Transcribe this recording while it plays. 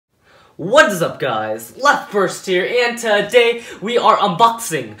What is up, guys? LeftBurst here, and today we are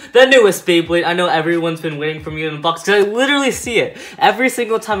unboxing the newest Beyblade. I know everyone's been waiting for me to unbox because I literally see it every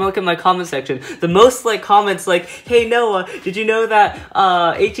single time I look at my comment section. The most comments like, "Hey Noah, did you know that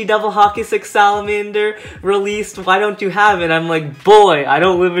HE Double Hockey Stick Salamander released? Why don't you have it?" I'm like, boy, I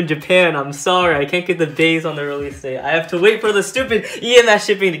don't live in Japan. I'm sorry, I can't get the days on the release date. I have to wait for the stupid EMS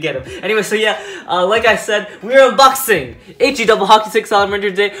shipping to get them. Anyway, so yeah, like I said, we're unboxing HE Double Hockey Stick Salamander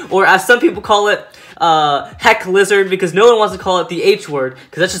today, or as some people call it, Heck Lizard, because no one wants to call it the H word,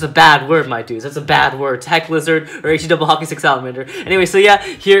 because that's just a bad word, my dudes. That's a bad word. It's Heck Lizard or HE Double Hockey Stick Salamander. Anyway, so yeah,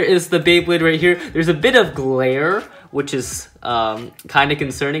 here is the Beyblade right here. There's a bit of glare, which is kind of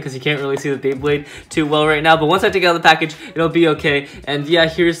concerning because you can't really see the Beyblade too well right now. But once I take out the package, it'll be okay. And yeah,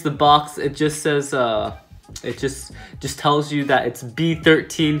 here's the box. It just says, it just tells you that it's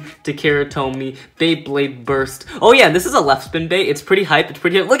B-113 to Karatomi Beyblade Burst. Oh yeah, this is a left spin bay. It's pretty hype. It's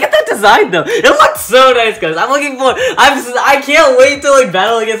pretty hype. Look at that design though. It looks so nice, guys. I'm looking for. I can't wait to like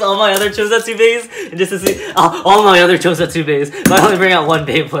battle against all my other Chosetsu bays and just to see all my other Chosetsu bays. But I only bring out one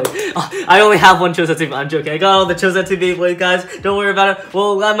Beyblade. I only have one Chosetsu. I'm joking. I got all the Chosetsu Beyblade, guys. Don't worry about it.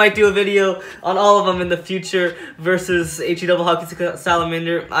 Well, I might do a video on all of them in the future versus HE Double Hockey Stick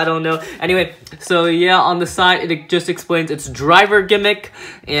Salamander. I don't know. Anyway, so yeah, on the side it just explains its driver gimmick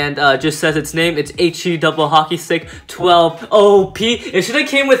and just says its name. It's HE Double Hockey Stick 12 OP. It should have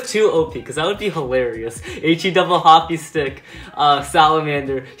came with 2 OP because that would be hilarious. HE Double Hockey Stick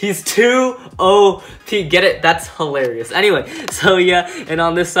Salamander. He's 2 OP. Get it? That's hilarious. Anyway, so yeah, and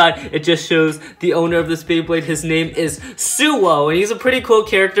on this side it just shows the owner of this Beyblade. His name is Suwo, and he's a pretty cool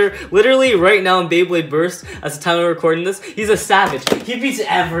character. Literally right now in Beyblade Burst, as the time we're recording this, he's a savage. He beats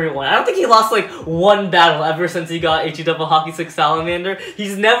everyone. I don't think he lost like one battle ever since he got HE Double Hockey Stick Salamander.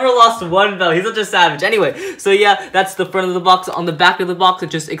 He's never lost one battle. He's such a savage. Anyway, so yeah, that's the front of the box. On the back of the box, it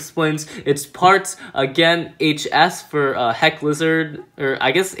just explains its parts. Again, HS for Heck Lizard, or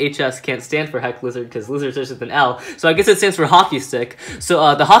I guess HS can't stand for Heck Lizard because Lizard starts with an L. So I guess it stands for Hockey Stick.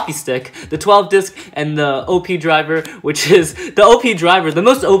 So the Hockey Stick, the 12 disc, and the OP driver, which is the OP driver. The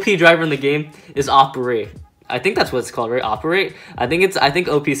most OP driver in the game is Operate. I think that's what it's called, right? Operate? I think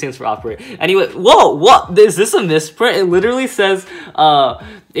OP stands for Operate. Anyway, whoa, what? Is this a misprint? It literally says,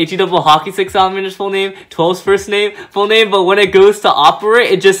 HE Double Hockey Stick Salamander's full name, 12's first name, full name, but when it goes to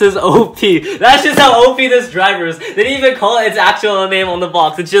Operate, it just says OP. That's just how OP this driver is. They didn't even call it its actual name on the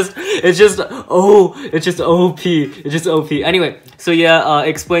box. It's just OP. It's just OP. Anyway, so yeah,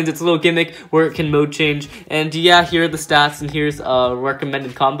 explains its little gimmick where it can mode change. And yeah, here are the stats, and here's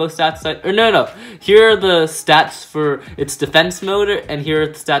recommended combo stats. Or no. Here are the stats for its defense mode, and here are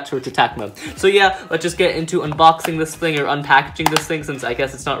the stats for its attack mode. So yeah, let's just get into unboxing this thing, or unpackaging this thing, since I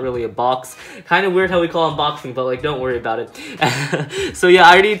guess it's not really a box. Kind of weird how we call unboxing, but like, don't worry about it. So yeah,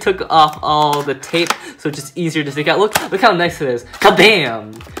 I already took off all the tape, so it's just easier to take out. Look how nice it is.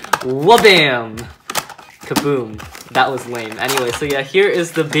 Kabam! Wabam! Kaboom. That was lame. Anyway, so yeah, here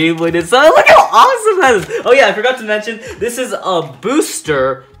is the Beyblade itself. Look how awesome that is! Oh yeah, I forgot to mention, this is a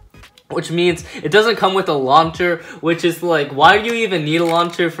booster, which means it doesn't come with a launcher, which is like, why do you even need a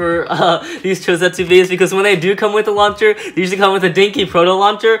launcher for these Chosetsu Bays? Because when they do come with a launcher, they usually come with a dinky proto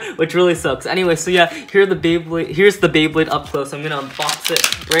launcher, which really sucks. Anyway, so yeah, here's the Beyblade up close. I'm gonna unbox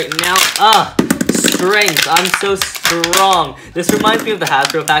it right now. Strength. I'm so strong. This reminds me of the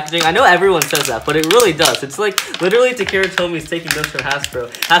Hasbro packaging. I know everyone says that, but it really does. It's like literally Takeratomi's taking notes from Hasbro.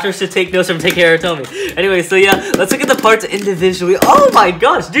 Hasbro should take notes from Takeratomi. Anyway, so yeah, let's look at the parts individually. Oh my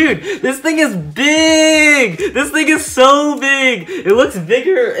gosh, dude, this thing is big. This thing is so big. It looks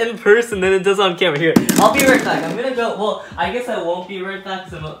bigger in person than it does on camera. Here, I'll be right back. I'm gonna go. Well, I guess I won't be right back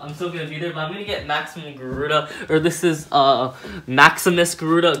because I'm still gonna be there. But I'm gonna get Maximum Garuda, or this is Maximus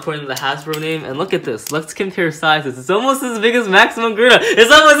Garuda according to the Hasbro name. And look at this. Let's compare sizes. It's almost as big as Maximum Garuda.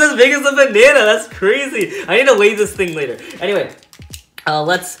 It's almost as big as a banana. That's crazy. I need to weigh this thing later. Anyway,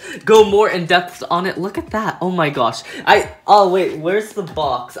 let's go more in depth on it. Look at that. Oh my gosh. Oh wait, where's the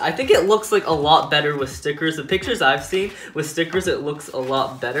box? I think it looks like a lot better with stickers. The pictures I've seen with stickers, it looks a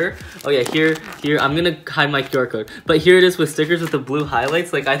lot better. Oh yeah, here, I'm gonna hide my QR code. But here it is with stickers with the blue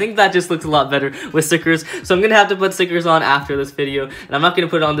highlights. Like, I think that just looks a lot better with stickers. So I'm gonna have to put stickers on after this video. And I'm not gonna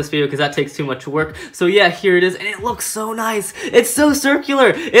put it on this video because that takes too much work. So yeah, here it is. And it looks so nice. It's so circular.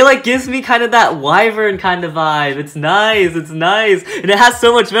 It like gives me kind of that wyvern kind of vibe. It's nice. It's nice. And it has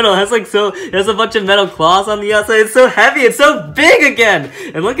so much metal. It has a bunch of metal claws on the outside. It's so heavy. It's so big again.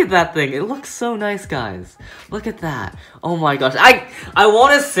 And look at that thing. It looks so nice, guys. Look at that. Oh my gosh. I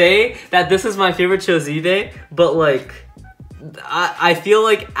want to say that this is my favorite Chozibe, but like, I feel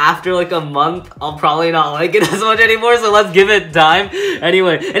like after like a month, I'll probably not like it as much anymore, so let's give it time.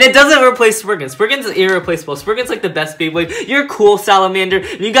 Anyway, and it doesn't replace Spriggan. Spriggan's irreplaceable. Spriggan's like the best Beyblade. You're cool, Salamander.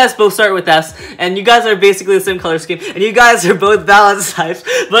 And you guys both start with S, and you guys are basically the same color scheme, and you guys are both balanced types,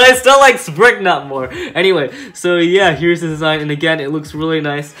 but I still like Sprignut more. Anyway, so yeah, here's the design, and again, it looks really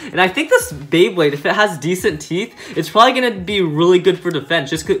nice. And I think this Beyblade, if it has decent teeth, it's probably gonna be really good for defense,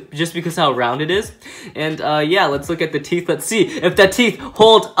 just because how round it is. And yeah, let's look at the teeth. Let's see if the teeth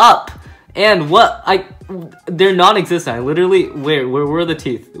hold up. And they're non-existent. I literally, where are the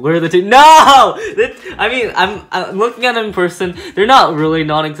teeth? Where are the teeth? No! I mean, I'm looking at them in person. They're not really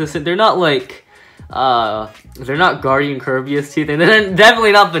non-existent. They're not like, they're not Guardian Kirby's teeth, and they're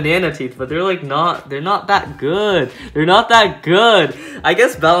definitely not banana teeth, but they're like they're not that good. They're not that good. I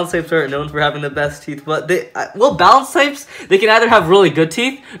guess balance types aren't known for having the best teeth, but well, balance types, they can either have really good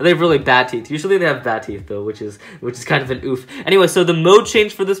teeth or they have really bad teeth. Usually they have bad teeth though, which is kind of an oof. Anyway, so the mode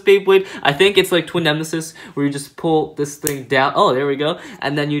change for this Beyblade, I think it's like Twin Nemesis, where you just pull this thing down. Oh, there we go,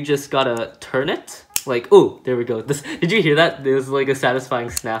 and then you just gotta turn it. Like, oh, there we go. Did you hear that? There's like a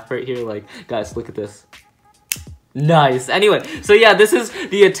satisfying snap right here. Like, guys, look at this. Nice. Anyway, so yeah, this is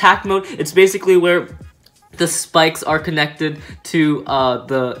the attack mode. It's basically where the spikes are connected to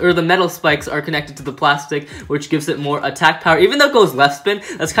the metal spikes are connected to the plastic, which gives it more attack power. Even though it goes left spin,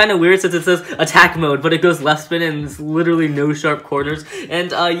 that's kind of weird since it says attack mode, but it goes left spin and it's literally no sharp corners.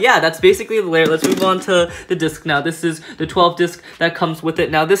 And yeah, that's basically the layer. Let's move on to the disc now. This is the 12 disc that comes with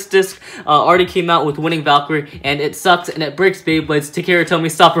it. Now this disc already came out with Winning Valkyrie, and it sucks and it breaks Beyblades. Takara told me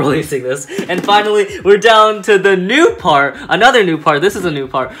stop releasing this. And finally, we're down to the new part, another new part. This is a new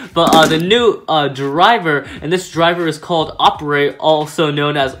part, but the new driver. And this driver is called Operate, also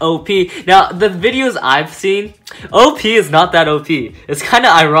known as OP. Now, the videos I've seen, OP is not that OP. It's kind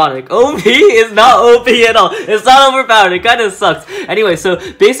of ironic. OP is not OP at all. It's not overpowered. It kind of sucks. Anyway, so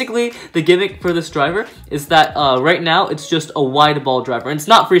basically, the gimmick for this driver is that right now, it's just a wide ball driver. And it's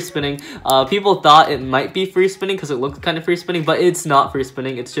not free spinning. People thought it might be free spinning because it looked kind of free spinning, but it's not free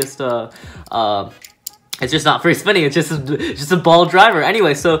spinning. It's just it's just not free spinning, it's just a ball driver.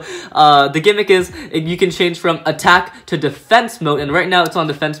 Anyway, so the gimmick is you can change from attack to defense mode, and right now it's on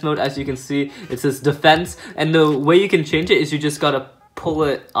defense mode. As you can see, it says defense, and the way you can change it is you just gotta pull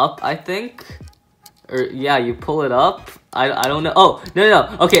it up, I think. Or yeah, you pull it up. I don't know. Oh,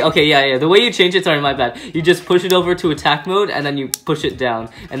 no. Okay, yeah. The way you change it, sorry, my bad. You just push it over to attack mode, and then you push it down.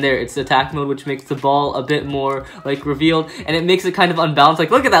 And there, it's attack mode, which makes the ball a bit more, like, revealed. And it makes it kind of unbalanced. Like,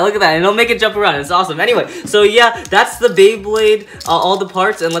 look at that. And it'll make it jump around. It's awesome. Anyway, so yeah, that's the Beyblade, all the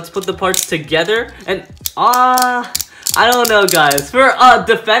parts. And let's put the parts together. And, I don't know, guys. For a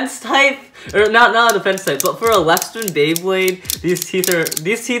defense type, or not a defense type, but for a left spin Beyblade, these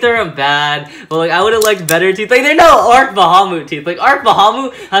teeth aren't bad, but like I would have liked better teeth. Like they're no Arc Bahamut teeth. Like Arc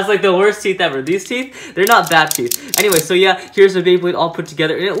Bahamut has like the worst teeth ever. These teeth, they're not bad teeth. Anyway, so yeah, here's the Beyblade all put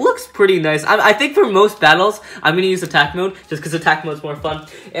together, and it looks pretty nice. I think for most battles, I'm gonna use attack mode just because attack mode's more fun.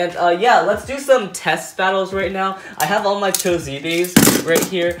 And yeah, let's do some test battles right now. I have all my Chozibes right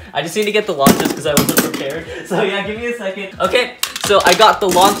here. I just need to get the launchers because I wasn't prepared. So yeah, give me a second. Okay. So I got the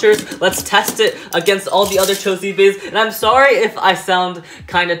launchers. Let's test it against all the other Chozibes. And I'm sorry if I sound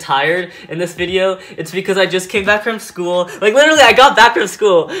kind of tired in this video. It's because I just came back from school. Like literally, I got back from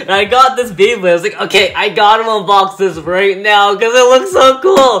school and I got this Beyblade. I was like, okay, I gotta unbox this right now because it looks so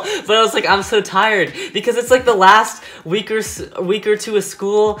cool. But I was like, I'm so tired because it's like the last week or two of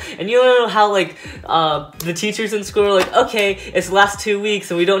school, and you know how like the teachers in school are like, okay, it's the last 2 weeks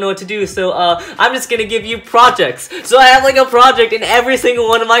and we don't know what to do, so I'm just gonna give you projects. So I have like a project in every single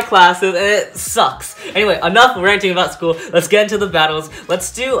one of my classes, and it sucks. Anyway, enough ranting about school. Let's get into the battles.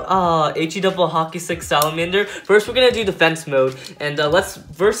 Let's do HE double hockey stick Salamander. First, we're gonna do defense mode, and let's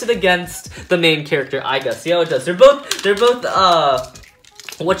verse it against the main character, I guess. See how it does. They're both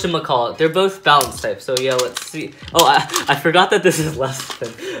whatchamacallit, they're both balance types, so yeah, let's see. Oh, I forgot that this is left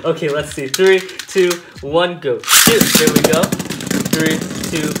spin. Okay, let's see. 3, 2, 1, go. Shoot, there we go. 3,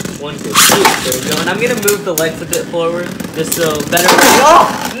 2, 1, go. Shoot, there we go. And I'm gonna move the legs a bit forward, just so better. Oh,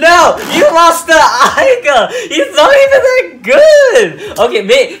 no! You lost the Iga! He's not even that good! Okay,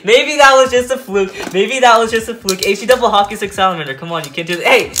 maybe that was just a fluke. HE double hockey stick Salamander, come on, you can't do this.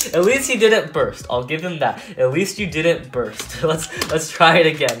 Hey, at least he didn't burst. I'll give him that. At least you didn't burst. Let's try it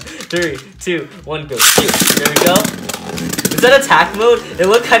again. 3, 2, 1, go. Shoot. There we go. Is that attack mode? It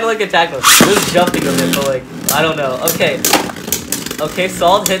looked kind of like attack mode. It was jumping a bit, but like, I don't know. Okay,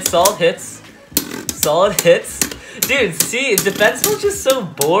 solid hits. Dude, see, defense mode's just so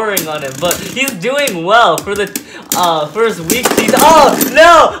boring on him, but he's doing well for the... for his weak teeth. Oh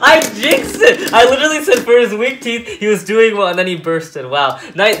no, I jinxed it. I literally said for his weak teeth he was doing well, and then he bursted. Wow,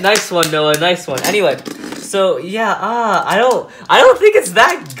 nice one, Noah. Nice one. Anyway, so yeah, I don't think it's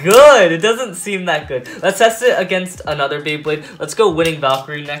that good. It doesn't seem that good. Let's test it against another Beyblade. Let's go winning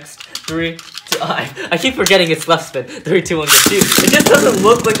Valkyrie next. 3, 2. I keep forgetting it's left spin. 3, 2, 1, go. Dude, it just doesn't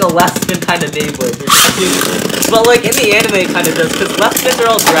look like a left spin kind of Beyblade. But like in the anime, it kind of does, because left spins are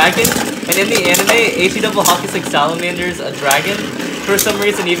all dragons, and in the anime, HE double hockey's like Salamander's a dragon for some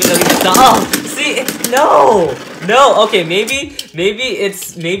reason, even though he's not. Oh, see, it's no. Okay, maybe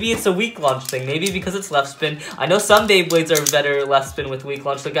it's a weak launch thing. Maybe because it's left spin. I know some Beyblades are better left spin with weak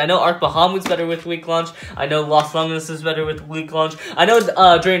launch. Like I know Arc Bahamut's better with weak launch. I know Los Longus is better with weak launch. I know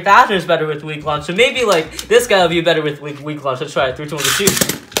Drain Fashioner's better with weak launch. So maybe like this guy will be better with weak launch. Let's try it. 3, 2, 1, go.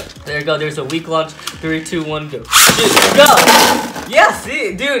 There you go. There's a weak launch. 3, 2, 1, go. Go. Yeah,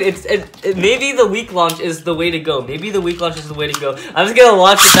 see, dude, it maybe the weak launch is the way to go. Maybe the weak launch is the way to go. I'm just gonna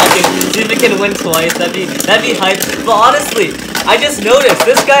launch it back in, see if it can win twice. That'd be hype. But honestly, I just noticed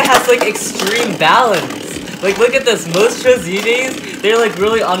this guy has like extreme balance. Like look at this. Most Chozides, they're like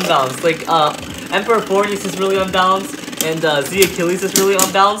really unbalanced. Like Emperor Fornius is really unbalanced, and Z Achilles is really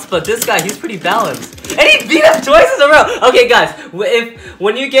unbalanced. But this guy, he's pretty balanced. And he beat him twice in a row! Okay, guys,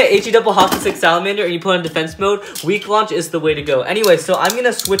 when you get HE double hockey 6 Salamander and you put on defense mode, weak launch is the way to go. Anyway, so I'm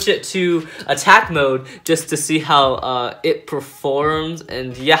gonna switch it to attack mode just to see how it performs.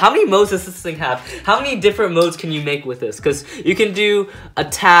 And yeah, how many modes does this thing have? How many different modes can you make with this? Because you can do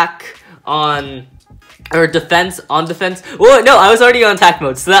attack on... or defense on defense. Well, no, I was already on attack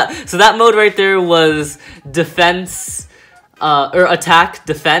mode. So that mode right there was defense... or attack,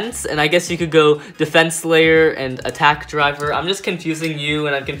 defense, and I guess you could go defense layer and attack driver. I'm just confusing you,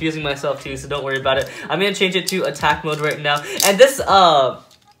 and I'm confusing myself too, so don't worry about it. I'm gonna change it to attack mode right now. And this,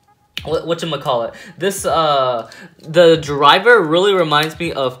 whatchamacallit? This, the driver really reminds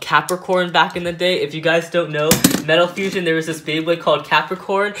me of Capricorn back in the day. If you guys don't know, Metal Fusion, there was this Beyblade called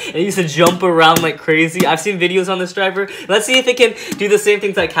Capricorn, and it used to jump around like crazy. I've seen videos on this driver. Let's see if it can do the same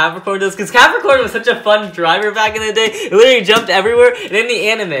things like Capricorn does, because Capricorn was such a fun driver back in the day. It literally jumped everywhere, and in the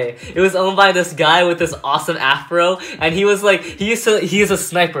anime, it was owned by this guy with this awesome afro, and he was like, he is a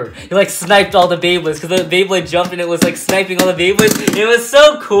sniper. He like sniped all the Beyblades, because the Beyblade jumped, and it was like sniping all the Beyblades. It was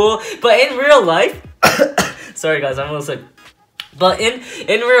so cool, but in real life, sorry guys, I'm a little sick. But in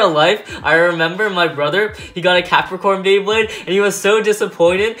real life, I remember my brother, he got a Capricorn Beyblade, and he was so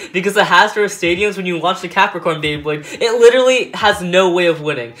disappointed because the Hasbro Stadiums, when you launch the Capricorn Beyblade, it literally has no way of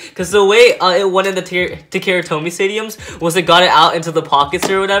winning. Because the way it won in the Takeratomi Stadiums was it got it out into the pockets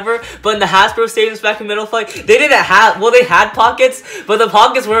or whatever. But in the Hasbro Stadiums back in Middle Fight, they didn't have, well, they had pockets, but the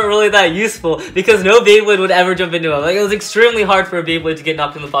pockets weren't really that useful because no Beyblade would ever jump into them. Like, it was extremely hard for a Beyblade to get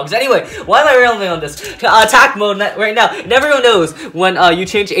knocked in the pockets. Anyway, why am I rambling on this? Attack mode right now, and everyone knows when you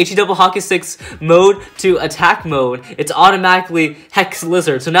change HE double hockey 6 mode to attack mode, it's automatically Hex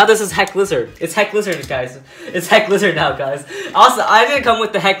Lizard. So now this is Heck Lizard. It's Heck Lizard, guys. It's Heck Lizard now, guys. Also, I didn't come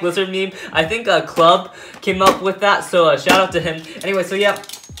with the Heck Lizard meme. I think Club came up with that, so shout out to him. Anyway, so yeah.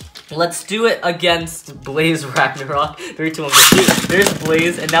 Let's do it against Blaze Ragnarok. 3, 2, 1, go. There's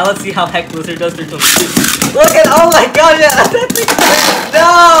Blaze, and now let's see how Heck Lizard does. 3, 2, 1, go. Look at, oh my god, yeah,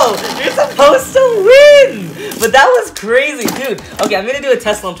 no! You're supposed to win! But that was crazy, dude. Okay, I'm gonna do a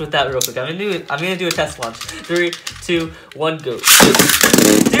test launch with that real quick. I'm gonna do a test launch. 3, 2, 1, go.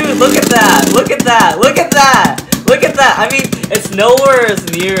 Dude, look at that! Look at that! Look at that! Look at that! I mean, it's nowhere as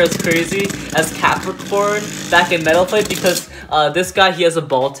near as crazy as Capricorn back in Metal Fight because this guy, he has a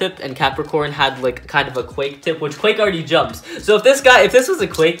ball tip, and Capricorn had like kind of a Quake tip, which Quake already jumps. So if this was a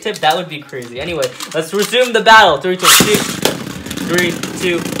Quake tip, that would be crazy. Anyway, let's resume the battle. 3, 2,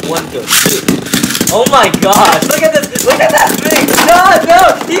 1, go. Oh my gosh! Look at this! Look at that thing!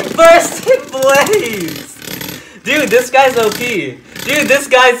 No! He bursted Blaze! Dude, this guy's OP. Dude, this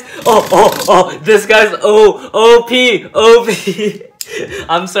guy's this guy's OP.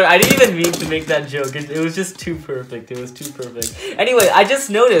 I'm sorry, I didn't even mean to make that joke. It was just too perfect. It was too perfect. Anyway, I just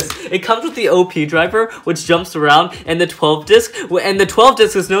noticed it comes with the OP driver, which jumps around, and the 12 disc. And the 12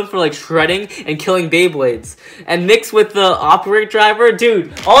 disc is known for like shredding and killing Beyblades. And mixed with the operate driver,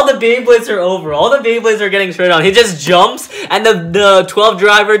 dude, all the Beyblades are over. All the Beyblades are getting shredded on. He just jumps, and the 12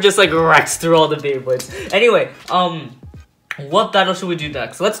 driver just like wrecks through all the Beyblades. Anyway, what battle should we do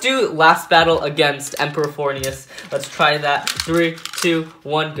next? Let's do last battle against Emperor Fornius. Let's try that. 3, 2,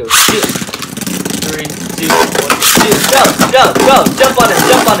 1, go. 3, 2, 1, go. Jump on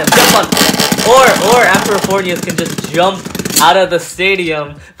him. Or Emperor Fornius can just jump out of the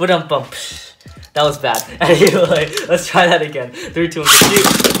stadium. That was bad. Anyway, let's try that again. 3, 2, 1, shoot.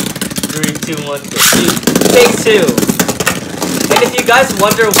 3, 2, 1, go. Shoot. Take 2. And if you guys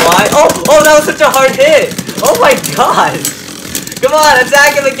wonder why... Oh, that was such a hard hit! Oh my god! Come on,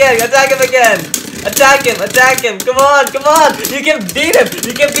 attack him again! Attack him again! Attack him! Attack him! Come on! Come on! You can beat him!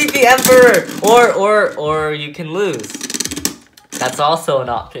 You can beat the Emperor! Or you can lose. That's also an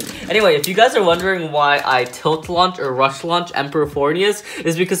option. Anyway, if you guys are wondering why I tilt launch or rush launch Emperor Fornius,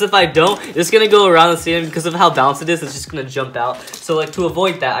 is because if I don't, it's gonna go around the stadium because of how balanced it is, it's just gonna jump out. So like to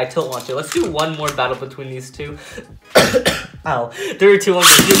avoid that, I tilt launch it. Let's do one more battle between these two. Ow. 3, 2, 1, go.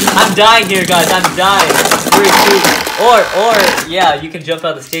 I'm dying here, guys. I'm dying. 3, 2, or yeah, you can jump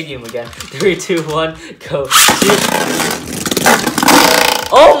out of the stadium again. 3, 2, 1, go. Shoot.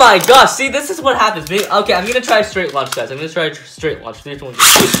 Oh my gosh, see, this is what happens. Okay, I'm gonna try straight launch, guys. I'm gonna try straight launch. 3, 2, 1, go.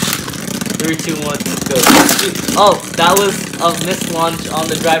 3, 2, 1, go. Oh, that was a missed launch on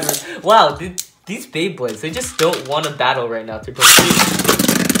the driver. Wow, these Beyblades, they just don't want to battle right now. 3, 2, 1,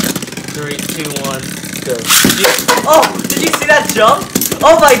 go. Oh, did you see that jump?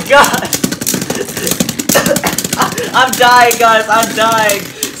 Oh my gosh. I'm dying, guys. I'm dying.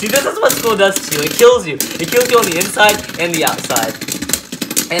 See, this is what school does to you. It kills you. It kills you on the inside and the outside.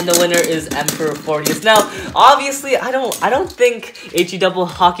 And the winner is Emperor Fornius. Now, obviously, I don't think HE double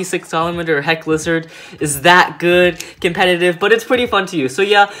hockey stick salamander or heck lizard is that good competitive, but it's pretty fun to use. So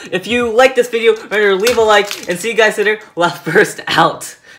yeah, if you like this video, remember to leave a like and see you guys later. LeftBurst out.